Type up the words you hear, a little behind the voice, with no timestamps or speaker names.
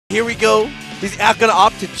Here we go. He's going to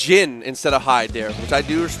opt to Jin instead of Hyde there, which I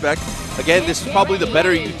do respect. Again, this is probably the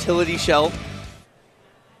better utility shell.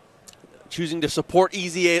 Choosing to support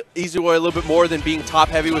Easy Boy a little bit more than being top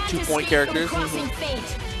heavy with 2-point characters.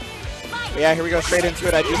 Yeah, here we go straight into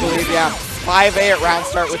it. I do believe, yeah, 5A at round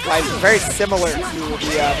start with BlazBlue, very similar to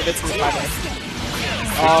the Mitsu's 5A.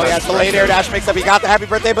 Oh yeah, it's the late air dash mix up. He got the happy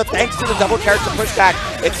birthday, but thanks to the double character pushback,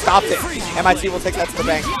 it stopped it. MIT will take that to the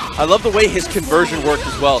bank. I love the way his conversion worked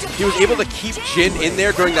as well. He was able to keep Jin in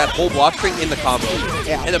there during that whole block string in the combo.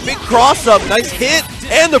 Yeah. And a big cross up, nice hit,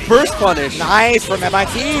 and the burst punish. Nice from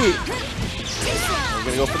MIT. We're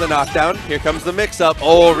gonna go for the knockdown. Here comes the mix-up.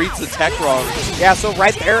 Oh, reads the tech wrong. Yeah, so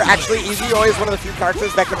right there, actually, Easy Boy is one of the few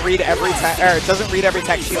characters that can read every tech, or it doesn't read every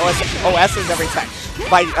tech, she OS's every tech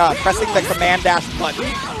by pressing the command dash button.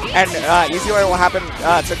 And Easy Boy will happen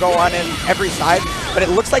to go on in every side, but it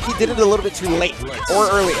looks like he did it a little bit too late, or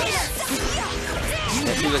earlier.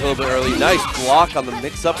 That seems like a little bit early. Nice block on the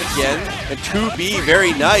mix-up again. And 2B,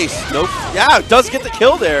 very nice. Nope. Yeah, it does get the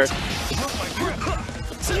kill there.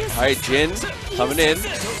 All right, Jin coming in.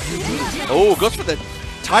 Oh, goes for the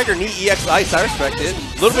Tiger Knee EX Ice. I respect it.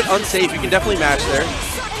 A little bit unsafe. You can definitely match there.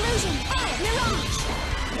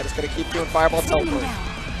 Yeah, just going to keep doing Fireball Teleport.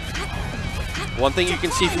 One thing you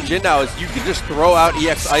can see from Jin now is you can just throw out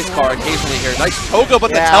EX Ice Bar occasionally here. Nice Toga,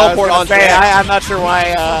 but the teleport on I'm not sure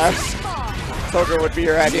why Toga would be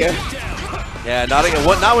your idea. Yeah, not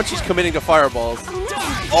when she's committing to fireballs.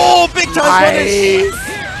 Oh, big time punish!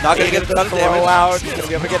 Not going to get a ton of damage. Out. He's going to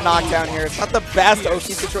be able to get knocked down here. It's not the best OC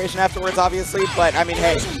situation afterwards, obviously, but I mean,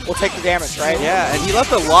 hey, we'll take the damage, right? Yeah, and he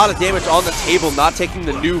left a lot of damage on the table, not taking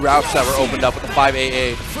the new routes that were opened up with the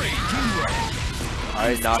 5AA. All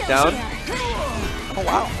right, knockdown. Oh,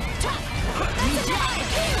 wow.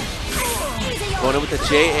 Going in with the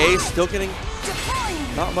JA, still getting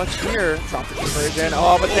not much here. Drop the conversion.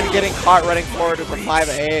 Oh, but then getting caught running forward with the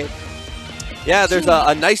 5A. Yeah, there's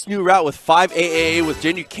a nice new route with 5 AAA with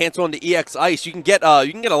Jin. You cancel on the EX Ice. You can get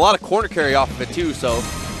a lot of corner carry off of it too. So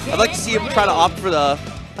I'd like to see him try to opt for the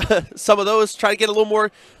some of those. Try to get a little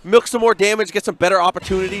more, milk some more damage, get some better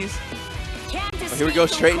opportunities. But here we go,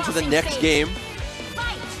 straight into the next game.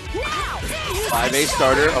 5A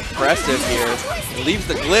starter, oppressive here. Leaves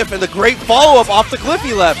the glyph and the great follow up off the glyph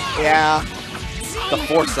he left. Yeah, the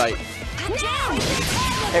foresight.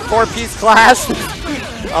 A 4-piece clash.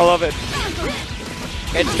 I love it.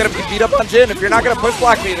 And it's going to be beat up on Jin. If you're not going to push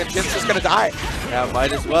block me, then Jin's just going to die. Yeah,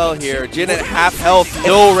 might as well here. Jin at half health,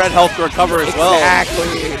 no red health to recover as well.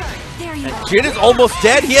 Exactly. And Jin is almost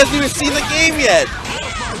dead. He hasn't even seen the game yet.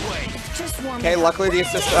 Okay, luckily the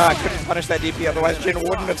assist couldn't punish that DP, otherwise Jin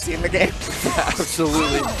wouldn't have seen the game.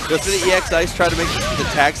 Absolutely. Goes to the EX Ice, try to make the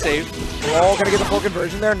tag save. Oh, gonna get the full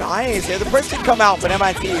conversion there. Nice. Yeah, the burst did come out, but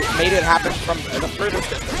MIT made it happen from the furthest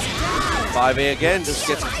distance. 5A again, just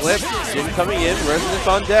gets clipped. Jin coming in, Resonance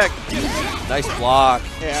on deck. Nice block.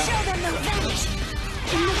 Yeah.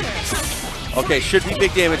 Okay, should be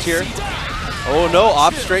big damage here. Oh no,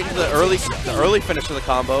 opt straight into the early finish of the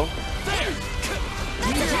combo.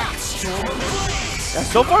 Yeah,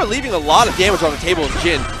 so far leaving a lot of damage on the table is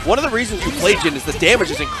Jin. One of the reasons you play Jin is the damage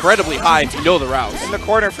is incredibly high if you know the routes. In the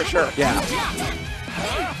corner for sure. Yeah.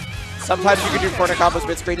 Sometimes you can do corner combos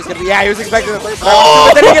mid-screen. He's gonna be, yeah, he was expecting the first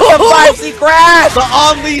but then he gets the 5C crash!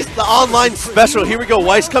 The online special. Here we go.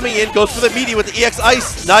 Weiss coming in, goes for the meaty with the EX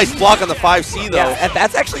Ice. Nice block on the 5C though. Yeah, and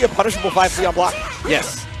that's actually a punishable 5C on block.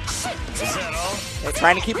 Yes. They're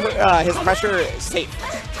trying to keep his pressure safe.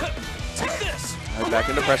 Right, back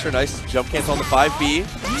into pressure. Nice jump cancel on the 5B.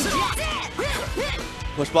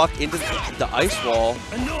 Push block into the ice wall.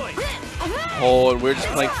 Oh, and we're just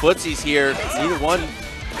playing footsies here. Neither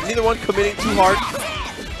one committing too hard.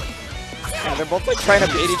 Yeah, they're both like trying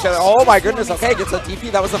to bait each other. Oh my goodness, okay, gets a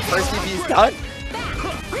DP. That was the first DP he's done.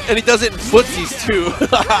 And he does it in footsies too.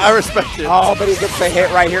 I respect it. Oh, but he gets the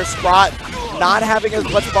hit right here. Scrot not having as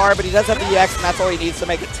much bar, but he does have the EX, and that's all he needs to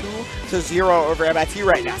make it 2-0 over MIT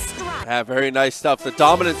right now. Yeah, very nice stuff. The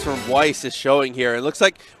dominance from Weiss is showing here. It looks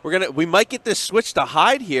like we might get this switch to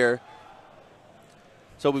Hyde here.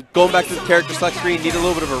 So we're going back to the character select screen, need a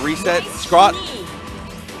little bit of a reset. Scrot,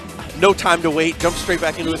 no time to wait, jump straight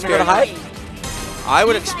back into his character. Hyde? I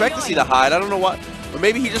would expect to see the Hyde. I don't know what, or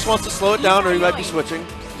maybe he just wants to slow it down, or he might be switching.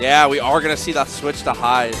 Yeah, we are going to see that switch to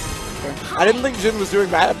Hyde. I didn't think Jin was doing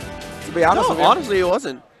bad, to be honest with you. Honestly, it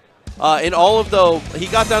wasn't. In all of the, he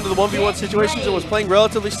got down to the 1v1 situations and was playing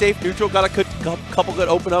relatively safe, neutral, got a couple good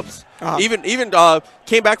open-ups. Even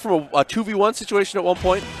came back from a 2v1 situation at one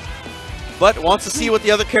point. But wants to see what the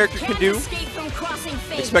other characters can do.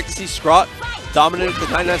 Expect to see Scrot dominant at the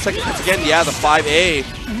 99 seconds. Once again, yeah, the 5A.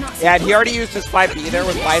 Yeah, and he already used his 5B there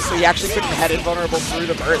with Vice, so he actually couldn't head invulnerable through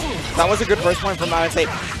the burst. That was a good burst point from Mountain State.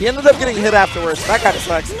 He ended up getting hit afterwards, so that kind of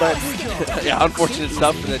sucks, but... yeah, unfortunate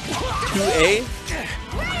stuff. And then 2A.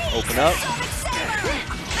 Open up.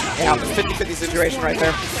 Yeah, 50-50 situation right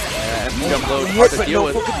there. Yeah, and jump load, Hit, hard to but deal no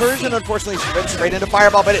with. full conversion, unfortunately. She went straight into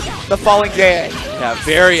Fireball, but the falling JA. Yeah,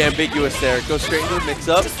 very ambiguous there. Goes straight into the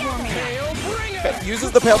mix-up.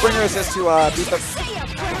 Uses the Palebringer assist to beat the...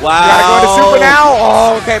 Wow. Gotta go into Super now.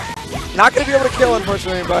 Oh, okay. Not going to be able to kill,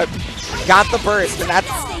 unfortunately, but got the burst, and that's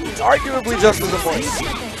arguably just as important.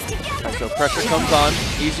 So pressure comes on.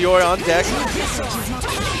 Easior on deck.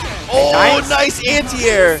 Oh, nice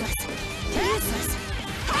anti-air.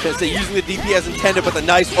 Can't say using the DP as intended, but the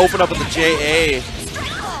nice open up with the JA.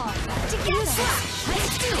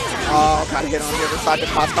 Oh, got to hit on the other side to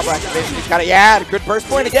cause couple activation. He's got it. Yeah, good burst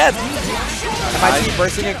point again. MIT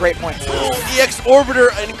bursting a great point. EX Orbiter,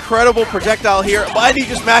 an incredible projectile here. But he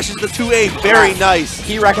just mashes the 2A. Very nice.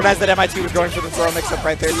 He recognized that MIT was going for the throw mix-up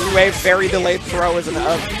right there. 2A, very delayed throw is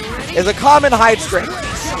a common hide string.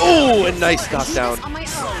 Oh, and nice knockdown.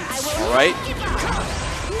 All right.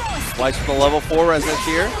 Weiss with the level 4 resonance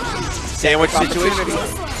here. Sandwich situation.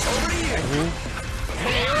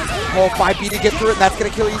 Oh, 5B to get through it, and that's going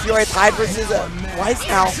to kill Easior. Tied versus Weiss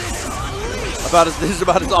now. This is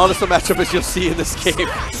about as honest a matchup as you'll see in this game.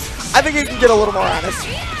 I think he can get a little more honest.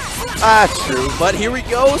 That's true. But here we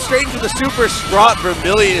go. Straight into the Super.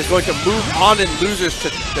 SCRAWTVERMILLION is going to move on in losers to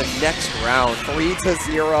the next round.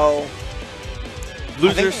 3-0.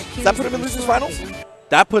 Losers. Does that put him in losers finals?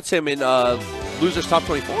 That puts him in losers top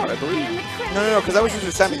 24, I believe. No, because that was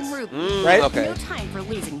losers semis, right? Okay. No time for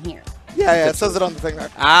losing here. Yeah, it says it on the thing there.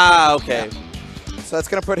 Ah, okay. So that's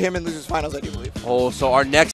going to put him in losers finals, I do believe. Oh, so our next